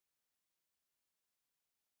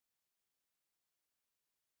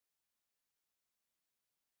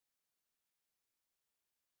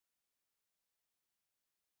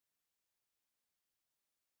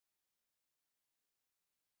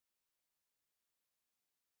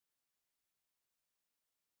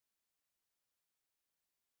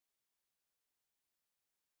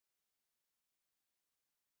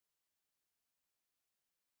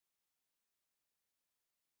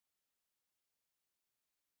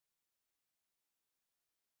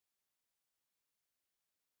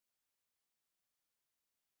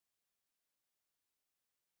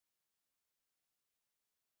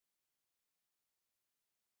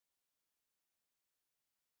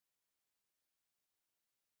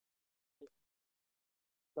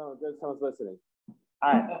Someone's listening.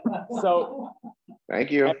 All right. So,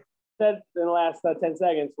 thank you. Said in the last 10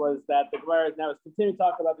 seconds was that the Gemara is now continuing to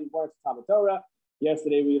talk about the importance of Talmud Torah.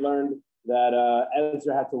 Yesterday we learned that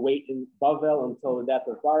Ezra had to wait in Bavel until the death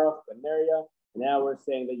of Baruch and Neriah. And now we're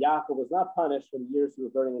saying that Yaakov was not punished for the years he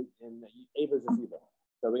was learning in Aver's yeshiva.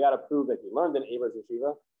 So we got to prove that he learned in Aver's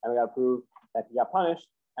yeshiva, and we got to prove that he got punished,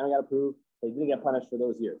 and we got to prove that he didn't get punished for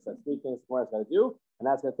those years. So that's three things the Gemara's got to do, and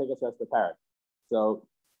that's going to take us to the parak. So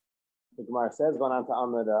the Gemara says, going on to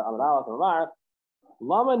Amud Aleph and Amar,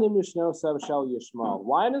 Lama Nimishno Sav Shel Yishmael.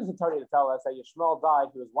 Why does the Torah tell us that Yishmael died?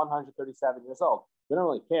 He was 137 years old. We don't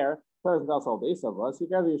really care. Torah doesn't tell us how old Esav was. Who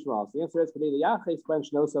cares Yishmael? So the answer is, it's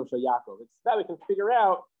that we can figure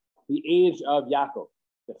out the age of Yaakov.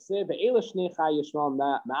 So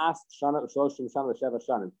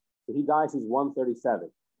he dies, he's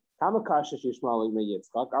 137.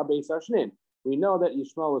 We know that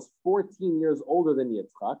Yishmael was 14 years older than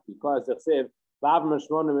Yitzchak because because Avram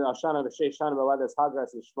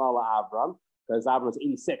was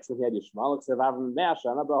 86 when he had Yishmael.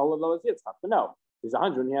 But no, he's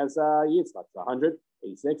 100 when he has Yitzchak. So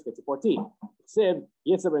 186 gets to 14. So if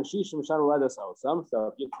Yitzchak was 60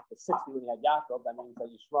 when he had Yaakov, that means that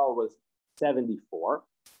Yishmael was 74.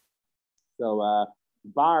 So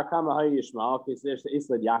Bar Kama Hay Yishmael, there's the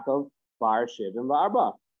Islad Yaakov, Bar Shivim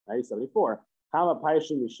Barba, right? 74. Kama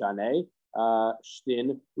Paishim Mishane,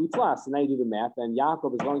 Shtin Utlas. So now you do the math, and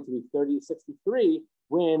Yaakov is going to be 63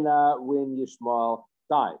 when Yishmael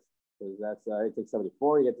dies. Because that's it takes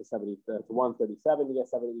 74, you get to 70 to 137, you get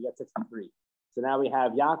 70, you get 63. So now we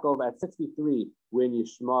have Yaakov at 63 when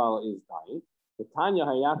Yishmael is dying. The Tanya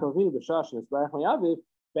HaYaakov B'Shashin Esbarach Mayaviv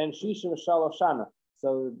Ben Shishim Shalosh Shana.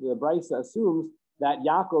 So the Brisa assumes that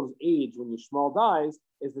Yaakov's age when Yishmael dies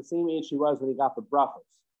is the same age he was when he got the brachos.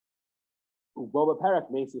 Boba Perek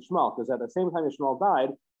makes Yishmael, because at the same time Yishmael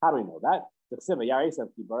died, how do we know that? So as soon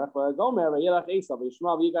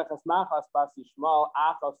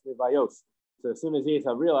as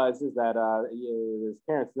Esav realizes that his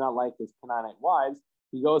parents do not like his Canaanite wives,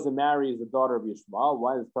 he goes and marries the daughter of Yishmael.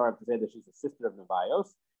 Why does Torah say that she's the sister of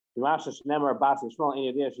Nevios? If she's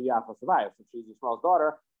Yishmael's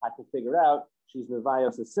daughter, I can figure out she's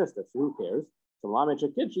Nevios' sister. So who cares? So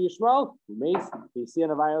Yishmael,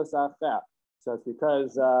 so it's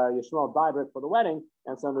because Yishmael died right for the wedding,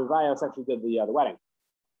 and so Nevios actually did the wedding.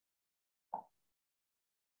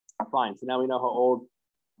 Fine. So now we know how old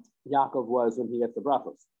Yaakov was when he gets the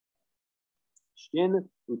brachos. Shtin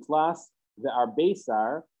utlas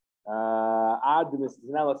ve'arbesar ad demis.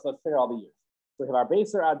 Now let's figure all the years. So if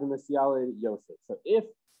arbesar ad demisial Yosef. So if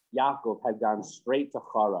Yaakov had gone straight to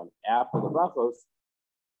Haran after the brachos,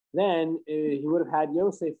 then he would have had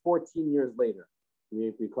Yosef 14 years later,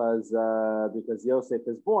 because Yosef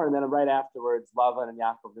is born, and then right afterwards, Lavan and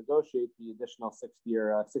Yaakov negotiate the additional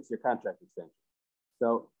six-year contract extension.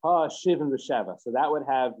 So Shivim B'Sheva. So that would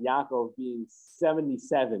have Yaakov being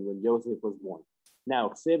 77 when Yosef was born. Now,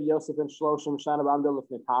 Ksiv Yosef and Shloshim Shana B'Amdil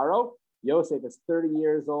Lifnei Paro. Yosef is 30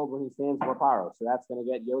 years old when he stands for Paro. So that's going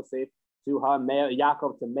to get Yosef to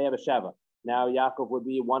Yaakov to Mea B'Sheva. Now Yaakov would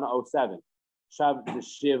be 107. Shav the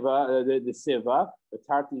Shiva, the Siva, the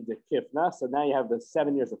Tarti the Kifna. So now you have the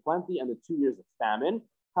 7 years of plenty and the 2 years of famine.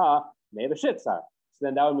 Mea B'Shitzar. So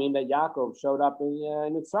then that would mean that Yaakov showed up in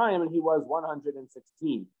Mitzrayim and he was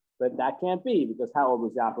 116. But that can't be, because how old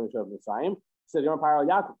was Yaakov when he showed up in Mitzrayim? So Yom Paro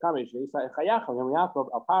Yaakov coming. Yaakov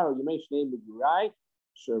Al Paro Yemei Shnei Megurai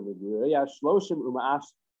Shurvigurai Shloshim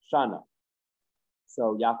Umaash Shana.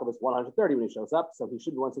 So Yaakov is 130 when he shows up. So he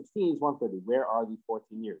should be 116. He's 130. Where are the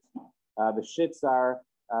 14 years? The shits are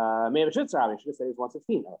Mei B'Shitzar. I should have said he's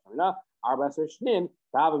 116. Arba Ser Shnin.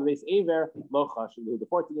 The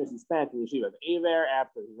 14 years he spent in the yeshiva of Aver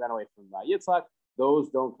after he ran away from Yitzchak, those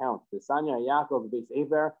don't count. The Sanya Yaakov base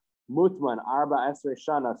Aver, Mutman, Arba Esrei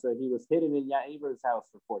Shana, so he was hidden in Aver's house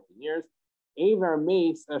for 14 years. Aver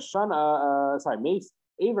Mace, Aver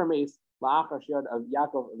Mace, La'achar Shiad of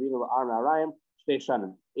Yaakov Avinu Arna Arayim, Shtei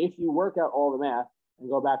Shanim. If you work out all the math and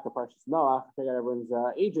go back to Parshas Noach, figure out everyone's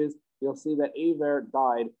ages, you'll see that Aver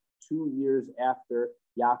died 2 years after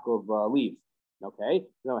Yaakov leaves. Okay,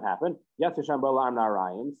 you know what happened? So now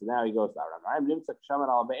he goes to Aram.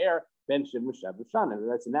 So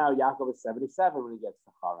now Yaakov is 77 when he gets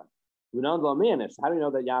to Haran. How do you know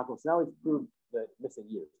that Yaakov? So now we've proved the missing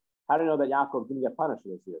years. How do you know that Yaakov didn't get punished for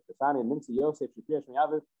this year?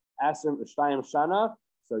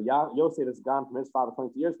 So Yosef is gone from his father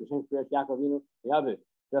 20 years. Just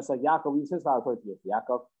like Yaakov leaves his father 20 years.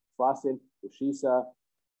 Yaakov, Slasin, Ushisa,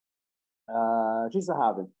 Shisa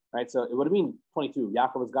Havin. Right, so it would have been 22.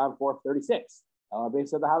 Yaakov was gone for 36.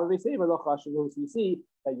 Based on the Hava Beiseva, you see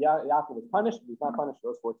that Yaakov was punished, but he's not punished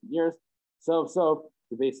for those 14 years. So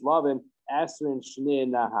the base Lavan, Asrin Shnei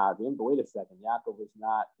Nahavim. But wait a second, Yaakov was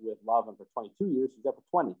not with Lavan for 22 years, he's there for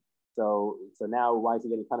 20. So now why is he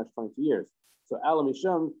getting punished 22 years? So Elam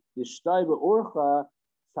Mishum, Yishtaiba Urcha,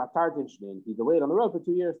 Satartin Shnin. He delayed on the road for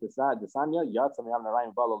 2 years. Desanya, Yatsam Yam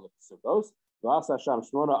Narayim Balo Sukkos. Vasa Sham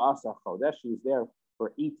Shmona Asa Chodesh. He was there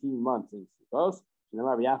for 18 months in Sukkos.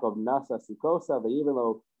 Shnamar Yaakov Nasa Sukkosa,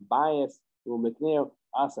 Vayivelo Bias, Umikneo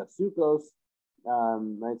Asa Sukkos.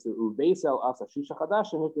 Right, so Ubesel Asa Shisha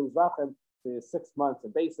Chadash, and Hikim Zvachem. So 6 months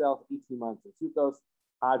in Beisel, 18 months in Sukkos.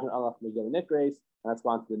 Hajan Allah Miguel Nikres. And let's go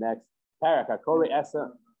on to the next. Parak Akori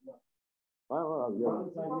Esa.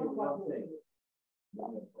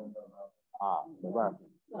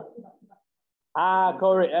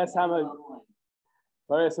 Kori Eshama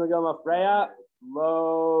Kori Megillah Mafreya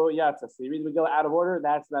Lo Yatsa. So you read the Megillah out of order,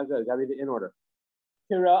 that's not good. You gotta read it in order.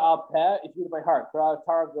 Kira Al Peh, if you read it by heart. Kira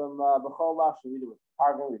Targum B'chol Lash, you read it with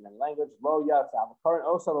Targum, read it in language. Lo Yatsa. Current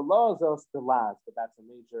also the Lo Zos the Laz, but that's a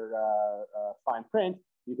major fine print.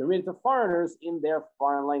 You can read it to foreigners in their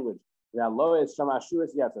foreign language. Now, Lo is Shama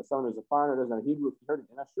Ashuris Yatsa. Someone who's a foreigner doesn't know Hebrew. If you heard it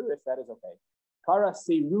in Ashuris, that is okay. Kara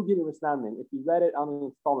Seirugin Risnamning. If you read it on an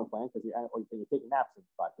installment plan, because you're taking naps in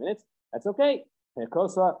 5 minutes, that's okay.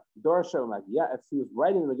 Kosa Dorsha Umagia. If he was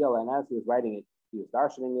writing the Megillah, and as he was writing it, he was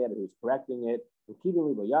darshaning it, he was correcting it. And keeping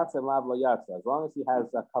Lo Yatsa and Lav Lo Yatsa. As long as he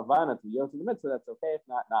has a kavana to Yotzi the mitzvah, that's okay. If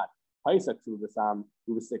not, not. Paisak to the Sam,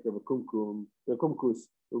 who was sick of a kumkum, the kumkus,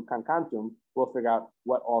 who kankantum. We'll figure out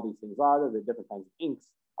what all these things are. There are different kinds of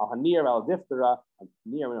inks. Al Hanir al Diftera,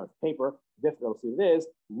 near we know it's paper. Diftera, we'll see what it is.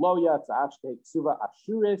 Lo Yatsa Ashtek Suva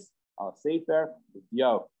Ashuris al Sefer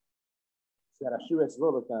Yo. So that Ashuris is a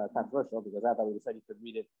little bit controversial because I thought we said you could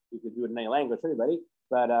read it, you could do it in any language for anybody,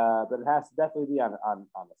 but it has to definitely be on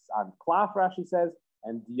Klaf, Rashi says,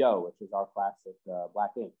 and Dio, which is our classic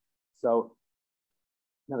black ink. So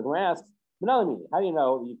now the Gemara asks, how do you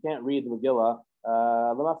know you can't read the Megillah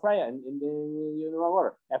Lemafreya in the wrong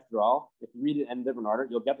order? After all, if you read it in a different order,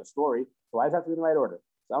 you'll get the story. So why does it have to be in the right order?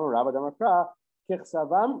 So I'm a Rabba Damakra,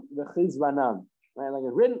 Kichsavam v'chizvanam. Right, like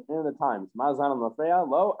it's written in the times. Mazan Lemafreya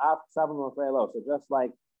lo, af savam Lemafreya lo. So just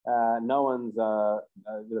like no one's the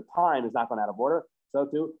time is not going out of order, so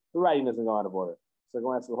too the writing doesn't go out of order. So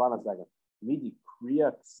go ask hold on a second. Midi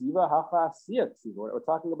kriya ksiva hacha siya ksiva. We're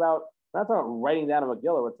talking about. We're not talking about writing down a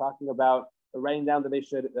Megillah. We're talking about writing down that they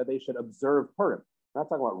should observe Purim. We're not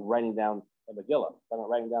talking about writing down a Megillah. We're talking about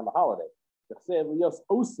writing down the holiday. Right?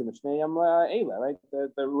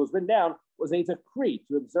 The was written down was a decree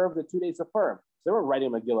to observe the 2 days of Purim. So they were writing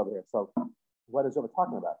a Megillah over here. So what is it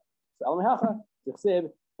talking about? So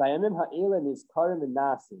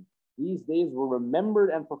these days were remembered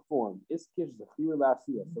and performed. So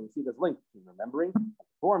we see this link between remembering and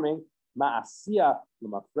performing. Ma'asiya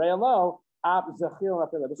l'mafreya lo, ab zachir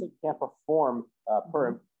l'mafreya. Just like you can't perform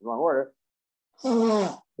Purim in the wrong order,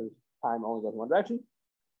 because time only goes in one direction.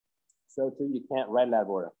 So too, you can't write it out of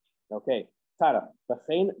order. Okay, Tara.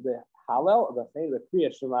 V'chein v'halel v'chein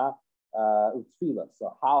v'kriya shema utfila.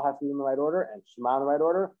 So hal has to be in the right order, and shema in the right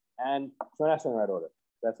order, and shonesh in the right order.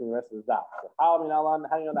 That's in the rest of the daf. So hal minalan,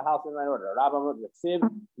 how do you know the house in the right order? Rabbam v'ksiv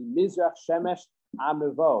mizrach shemesh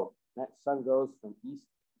amivo. That sun goes from east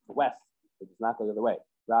to west. It does not go the other way.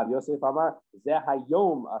 Rav Yosef Amar zeh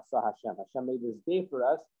hayom asa Hashem. Hashem made this day for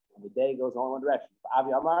us, and the day goes only one direction.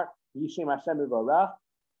 Avi Amar yishem Hashem v'varach.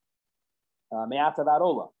 Me'ata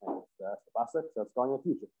v'adola. That's the pasuk, so it's going in the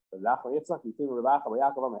future.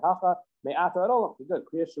 Me'ata v'adola. Good.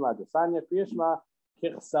 Kriya Shema Desanya. Kriya Shema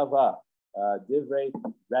Kichsava. Divrei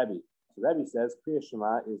Rebbe. So Rebbe says Kriya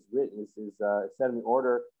Shema is written is said in the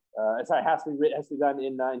order. Sorry, has to be written, has to be done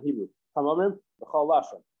in Hebrew. Chamomrim b'chol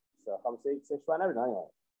lashon. So Cham say Shema and everything.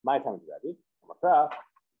 My time to Rebbe. Makra.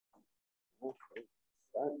 Oh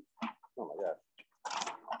my gosh.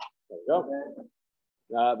 There we go.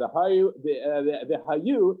 The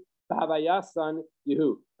hayu b'havayasan yehu.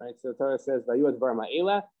 Right. So the Torah says vayu advar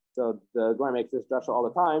ma'ela. So the Gemara makes this drasha all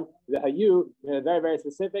the time. The hayu, very very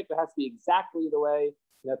specific. It has to be exactly the way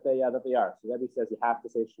that they are. So Rebbe says you have to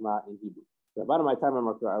say Shema in Hebrew. So bottom of my time,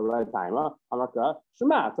 right time. Amakra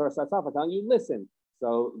Shema. Torah starts off by telling you listen.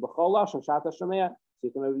 So b'chol lashon shata shemaya. So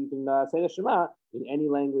you can say the Shema in any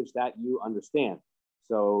language that you understand.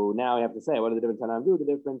 So now we have to say, what are the different Tanam do? The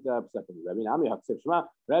different perspectives. Rabbi Nami Haksiv Shema.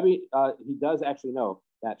 Rabbi, he does actually know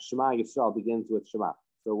that Shema Yisrael begins with Shema.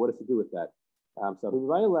 So what does he do with that? So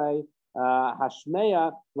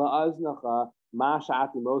Hashmeya la'aznacha ma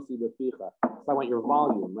sha'ati mosi b'ficha. So I want your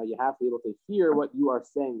volume, right? You have to be able to hear what you are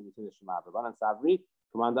saying in the Shema. Rabbanan Savri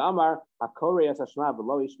Commander Amar, Hakore as Hashma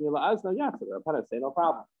below Ishmila Azna Yatzir. Rabbanan say no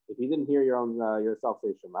problem. If you didn't hear yourself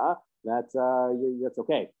say Shema, that's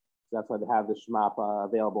okay. So that's why they have the Shema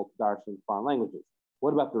available to darshan in foreign languages.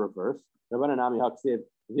 What about the reverse? Rabbanan Ami Haksiv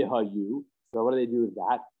Vihayu. So what do they do with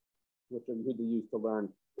that? Which are who they use to learn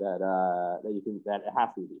that it has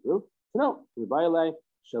to be Hebrew. So no, Ribayale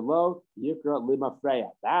Shalo Yikra Lima Freya.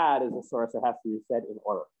 That is a source that has to be said in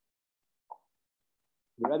order.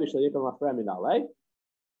 Rabbi Shalikah Mafrem in Ale.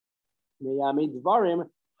 Miyami Dvarim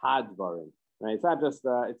Hadvarim. Right? It's not just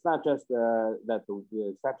that it's not just the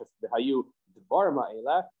Hayu Dvarim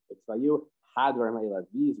Ma'ela. It's Hayu Hadvarim Ma'ela.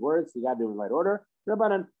 These words you got to do in the right order.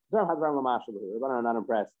 Rabbanan Dvarim Hadvarim Lamashabu. Rabbanan are not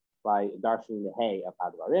impressed by darshaning the hay of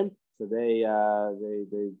Hadvarim, so they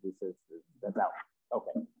say that's out.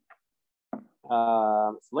 Okay.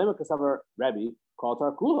 Salema Kasavar Rebbe called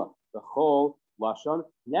her Kula, the whole Lashon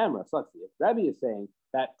Nemra. So let's see. If Rebbe is saying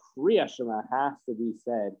that Kriya Shema has to be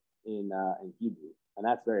said in Hebrew, and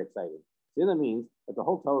that's very exciting. So that means that the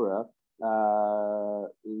whole Torah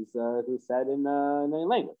is said in a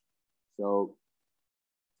language. So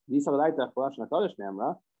these are like the Lashon Kodesh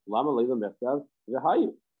Nemra, Lama Leilam Bechtav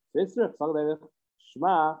V'Hayu.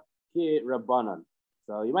 Shema ki Rabbanan.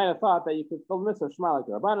 So you might have thought that you could fill the mitzvah of Shema like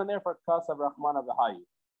the Rabbanan, therefore Kasav Rahman of the Hayu.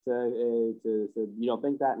 So you don't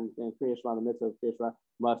think that in Kriya Shema, the mitzvah of Kriya Shema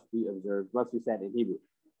must be observed, must be said in Hebrew.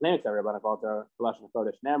 We're going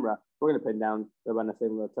to pin down Rabbanan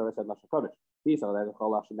saying the Torah said Lashon Kodesh.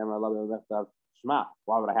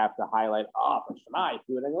 Why would I have to highlight for Shema if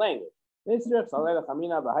you do it in language?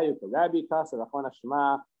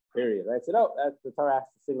 Period. Right? So no, that's the Torah has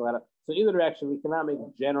to single that up. So either direction, we cannot make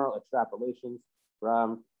general extrapolations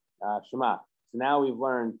from Shema. So now we've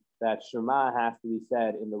learned that Shema has to be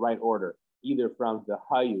said in the right order, either from the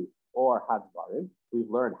Hayu or Hadvarim. We've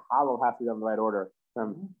learned Halal has to be done in the right order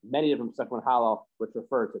from many different Sekwan Halal, which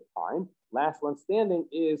refer to time. Last one standing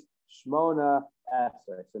is Shmona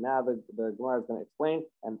Esrei. So now the Gemara is going to explain,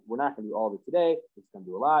 and we're not going to do all of it today. It's going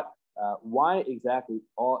to do a lot. Why exactly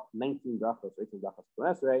all 19 brachos, 18 brachos,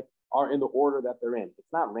 Esrei are in the order that they're in.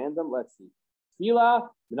 It's not random. Let's see. Tefillah,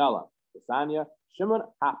 Minala, Bisanya, Shimon,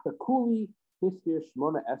 Hapekuli, Hiskir,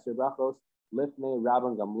 Shmona Esrei brachos, Lifnei,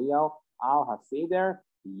 Rabban Gamliel, Al Haseder,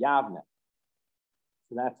 Yavne.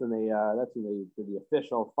 So that's when they do the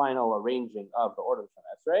official final arranging of the order of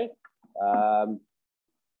Esrei.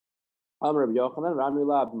 Amar Rabbi Yochanan,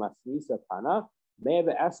 Ramila Masnisa Tana,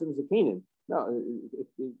 Me'eve Esrim Zakanin. No,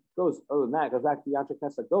 it goes other than that. It goes back to Yanchik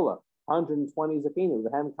Nesagola, 120 Zakanin. The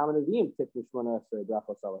Ham Kamanavim Tikvish Shmona Esrei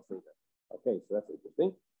brachos Al Haseder. Okay, so that's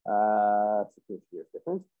interesting. It's a clear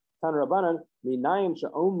difference. Tan Rabbanan Minayin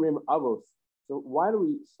Sha'omrim Avos. So why do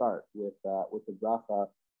we start with the bracha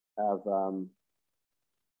of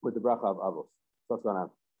Avos? So what's going on?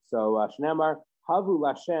 So Shnemar Havu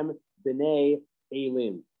Lashem B'nei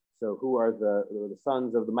Elim. So who are the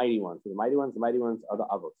sons of the mighty ones? So the mighty ones are the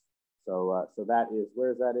Avos. So that is,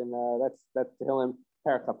 where is that in? That's Tehillim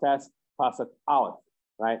Perek Chaftes Pasuk Aleph,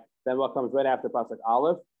 right? Then what comes right after Pasuk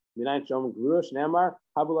Aleph? Minayin Shom Guru Shnemar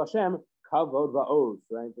Havu Lashem Kavod Va'oz,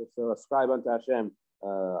 right? So ascribe unto Hashem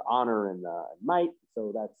honor and might.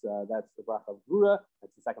 So that's the bracha of Gura.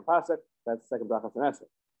 That's the second pasuk. That's the second bracha of Nesser.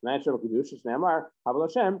 Minayin Shom Kedusha Shnemar Havu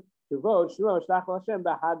Lashem Kavod Shmo Shtach Lashem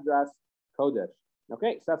Bahadras Kodesh.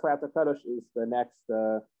 Okay, so that's why after Kodesh is the next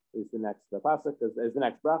pasuk, is the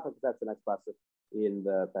next bracha, because that's the next pasuk in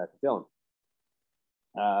the Parakatilim.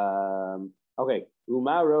 Okay,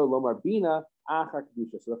 Umaro Lomar Bina Achar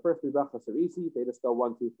Kedusha. So the first three brachas are easy. They just go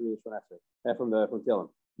 1, 2, 3 from Tilim.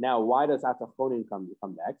 Now, why does Atachonin come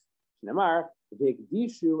next? Shnemar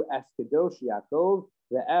V'Gdishu Es Kedosh Yaakov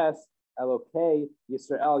Ve'es Elokei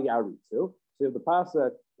Yisrael Yaritzu. So the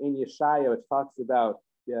pasuk in Yeshaya which talks about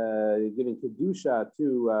giving kedusha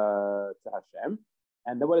to Hashem,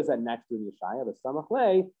 and then what is that next to in Yeshaya? The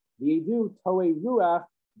Samachlei V'Yedu Toei Ruach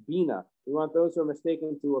Bina. We want those who are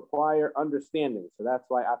mistaken to acquire understanding. So that's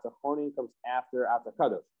why Atachonin comes after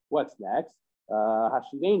Atakadosh. What's next?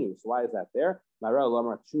 Hashivenu. So why is that there? Mara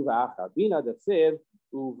Lamar Tshuva Achar Bina Datziv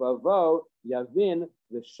Uvavo Yavin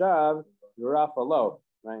V'Shav Rafalo.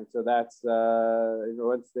 Right. So that's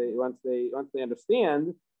once they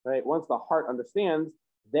understand. Right. Once the heart understands,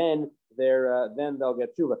 then they'll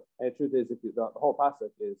get tshuva. And the truth is, if the whole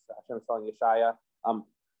pasuk is Hashem is telling Yeshaya,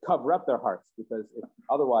 cover up their hearts, because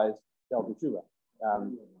otherwise they'll do tshuva.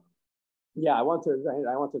 I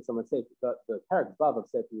wanted someone to say the Perek Vav of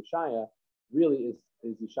Sefer Yeshaya really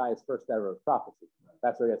is Yeshaya's first ever of prophecy.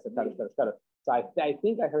 That's where he gets the Kaddish. So I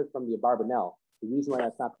think I heard from the Abarbanel, the reason why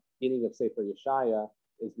that's not the beginning of Sefer Yeshaya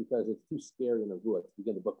is because it's too scary in a ruah to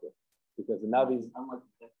begin the book with. because the Navi's.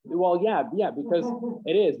 Well, yeah, because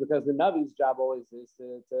it is because the Navi's job always is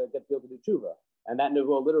to get people to do tshuva, and that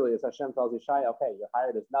nevuah literally is Hashem tells Yeshaya, okay, you're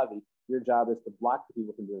hired as Navi. Your job is to block the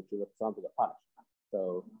people from doing tshuva so don't get punished.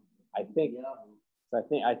 So I think it was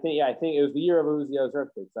the year of Uziah's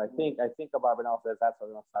earthquake. So I think Abar Benel says that's why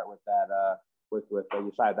we're going to start with that with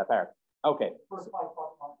Yeshaya that parak. Okay.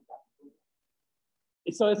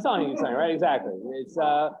 So it's telling you something, right? Exactly. It's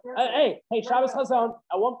hey, Shabbos Chazon.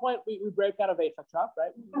 At one point we break out of a shop,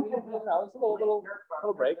 right? It's a little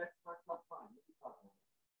break.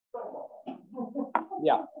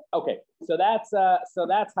 Yeah. Okay. So that's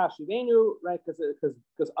Hashivenu, right?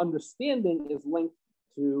 Because understanding is linked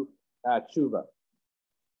to tshuva.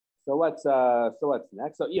 So what's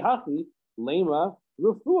next? So Ihachi Lema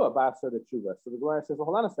Rufua Basa the tshuva. So the Gemara says, well,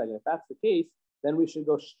 hold on a second. If that's the case, then we should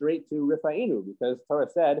go straight to Rifa'inu because Torah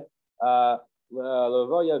said,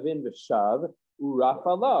 Levoyavin v'shav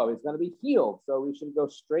urafalo. It's going to be healed. So we should go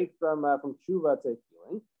straight from tshuva to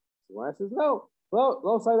healing. So Gemara says, no,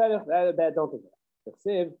 sorry, that don't think that.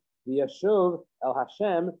 Chesiv v'yashuv el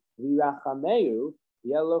Hashem v'yachameu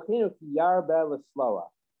v'yalochinu ki yarbe l'sloa.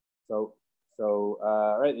 So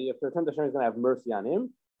right, if the Hashem is going to have mercy on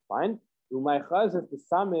him, fine. Umaychaz is the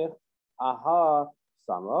samich aha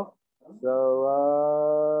samach. So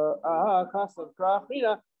kasav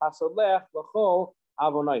krachina hasolech lachol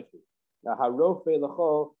avonaychu. Harofe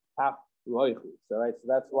lachol hafloichu. So right, so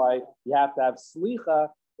that's why you have to have slicha.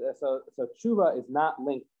 So tshuva is not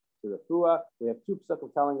linked to the refuah. We have two psukim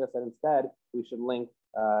telling us that instead we should link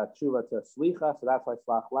tshuva to slicha. So that's why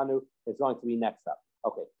slach lanu is going to be next up.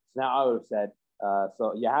 Okay, so now I would have said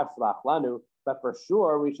so you have slach lanu, but for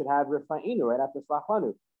sure we should have rifa'inu right after slach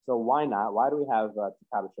lanu. So why not? Why do we have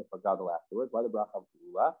Tikabashif or Gadol afterwards? Why the bracha of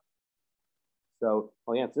Geula? So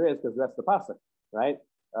the answer is because that's the pasuk, right?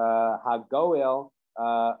 Hagoel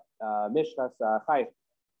mishkas chayv.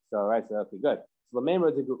 So right, so okay, good. So the member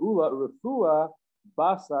de Geula Rufua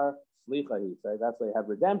Basar Slichahi. So that's why you have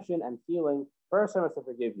redemption and healing. First, I'm to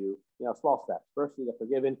forgive you. Small steps. First, you get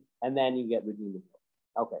forgiven, and then you get redeemed.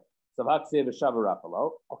 Okay. So Haksiv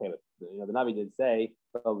Shavarapalo. Okay, but the Navi did say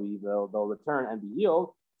they'll return and be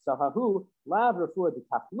healed. So hahu lav refuah de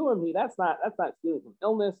tachluim. That's not healing from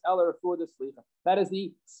illness. Ela refuah de slicha. That is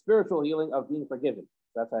the spiritual healing of being forgiven.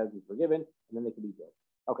 So that's how to be forgiven, and then they can be healed.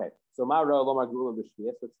 Okay. So ma'ro lomar gula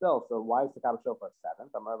b'shvius, but still. So why is the Kabbalah shofar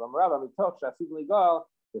 7th?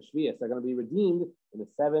 They're going to be redeemed in the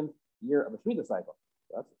 7th year of the Shemitah cycle.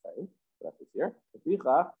 So that's exciting. So that's this year.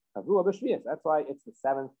 That's why it's the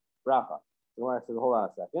 7th bracha. So I said, hold on a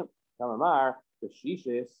second. Tamar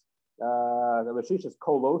b'shishis. The Rishishas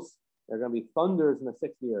Kolos, there are going to be thunders in the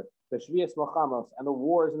 6th year. The Shvias Mochamos and the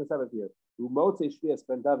wars in the 7th year. Umote Shvias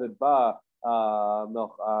ben David ba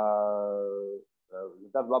Mochama.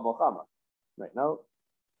 Right? No,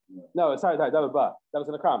 sorry, David ba. That was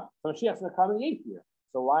in the Kram. So Mashiach's going to come in the 8th year.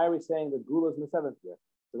 So why are we saying the Gula is in the 7th year?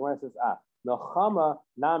 So when it says Melchama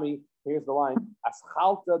Nami, here's the line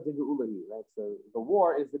Aschalta de Geulahi. Right? So the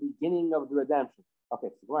war is the beginning of the redemption. Okay,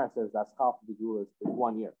 so Gemara says that's half of the Gula is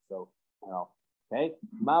 1 year. So, okay.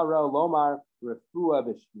 Maro Lomar Refua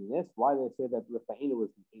Bishminis. Why do they say that Rifa'inu was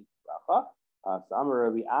the 8th bracha? So Amar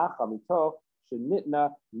Rabbi Acha Mito Shenitna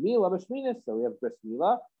Mila Bishminis. So we have Bris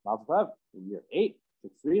Mila, Malzav in year 8.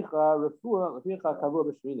 Tzricha Refua Leficha Kavu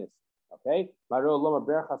Bishminis. Okay. Maro Lomar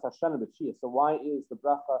Berachas Hashana B'Shia. So why is the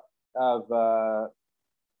bracha of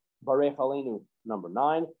Barech Aleinu number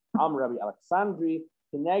 9? Amar Rabbi Alexandri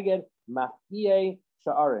Keneged Mafie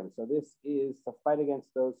Sha'arim. So this is to fight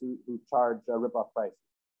against those who charge rip-off prices.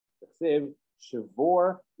 Chesiv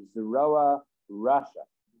Shavor Zeroa Rasha.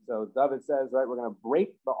 So David says, right, we're going to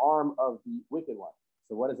break the arm of the wicked one.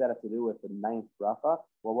 So what does that have to do with the 9th bracha?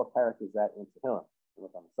 Well, what parak is that in Tehillim? And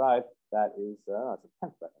look on the side, that is it's the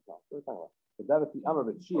 10th bracha. No, what are we talking about? So David the Amr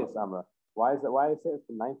B'Chias Amra. Why is it say it's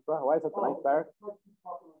the 9th bracha? Why is that the 9th parak?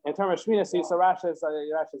 In terms of Shmina, see, so Rashi is going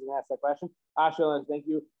to ask that question. Ashel, thank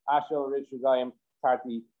you. Ashel, Rich Rugayim,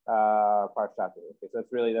 Tarti, Parshat. Okay, so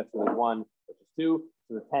that's really 1, which is 2.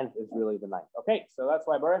 So the 10th is really the 9th. Okay, so that's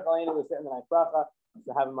why Baruch Aleinu was in the 9th bracha.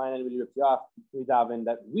 So have in mind anybody rips you off, we dive in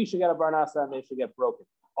that we should get a barnasa and they should get broken.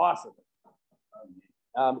 Awesome.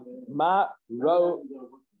 Ma ro.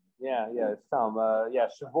 Yeah, tell them.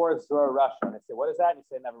 Shavor Zor Russia. And I say, what is that? And you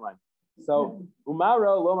say, never mind. So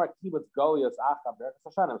Umaro Lomar Kibbutz Golios Acha Berachas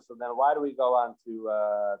Hashanim. So then why do we go on to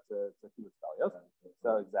Kibbutz Golios? So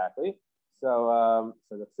exactly. So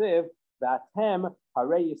the Ksiv Vatem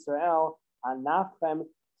Hare Yisrael Anafchem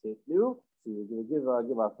Titlu. So you're going to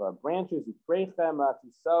give off branches. You pray them to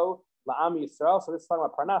sow La'am Yisrael. So this is talking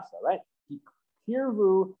about Parnasa, right?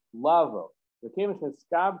 Kirvu Lavo. The Kamish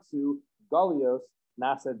Skab to galios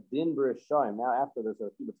nasa din b'rishoyim. Now after there's a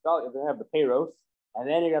kibbutz galios, then you have the peiros, and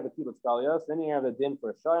then you have the kibbutz galios, then you have the din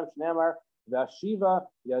for rishoyim. Shneimar v'ashiva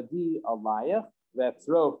yadi alayach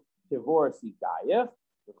v'etzrof kivor sigayach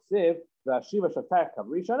v'ksiv v'ashiva shatek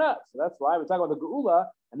kavrishana. So that's why we talk about the geula,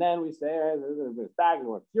 and then we say the bags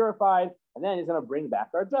were purified, and then he's going to bring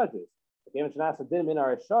back our judges.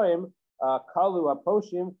 Kalu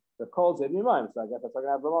aposhim the kol zed mimayim. So I guess that's why we're going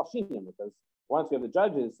to have the malshinim, because once we have the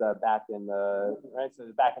judges back in the right, so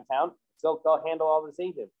they're back in town, so they'll handle all the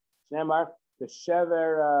zadim. Shneimar the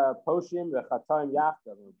shever poshim the chatoim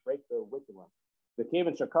yachdav, and break the wicked ones. The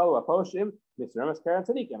kevin shakalu aposhim misramas karen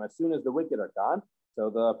tzadikim. As soon as the wicked are gone,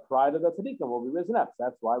 so the pride of the tzadikim will be risen up. So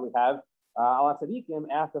that's why we have ala tzadikim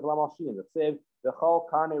after the malshinim. The siv the chol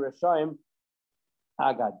karne reshoim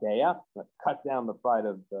Agadeya, cut down the pride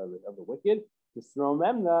of the wicked. To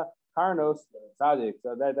Sromemna Karnos Tzadik.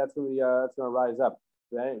 So that's going to rise up.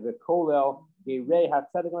 The Kolel Geirei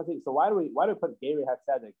HaTzedek. So why do we put Geirei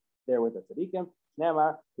HaTzedek there with the tzadikim?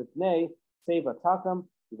 Shneimar B'pnei Seva Takam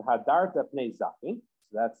Hadarta Pnei Zakin.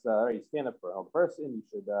 So that's you stand up for a person. You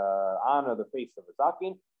should honor the face of the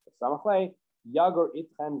Zakin. Samachlei Yagor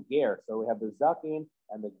Itchem Ger. So we have the Zakin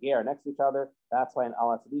and the Ger next to each other. That's why in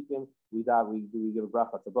Ala Tzadikim we give a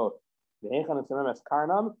bracha to both. The Hechan and Sememes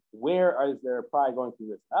Karnam, where is their pride going to be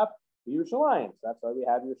risen up? Yerushalayim. So that's why we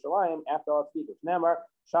have Yerushalayim after all speakers. Nemar,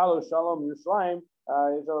 Shalom, Shalom, Yerushalayim,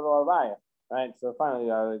 right? So finally,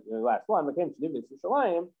 the last one became Shnibnis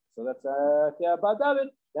Yerushalayim. So that's Bad David.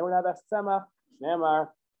 Then we have Estzema, Shnemar,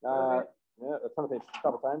 let's turn the page a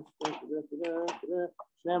couple times.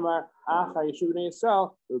 Shnemar, Acha Yeshuv Bnei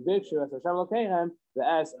Yisrael, Ubikshu Es Hashem Lokeihem, the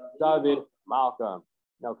Es David Malcolm.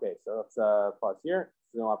 Okay, so let's pause here.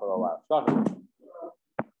 We don't want to go a while.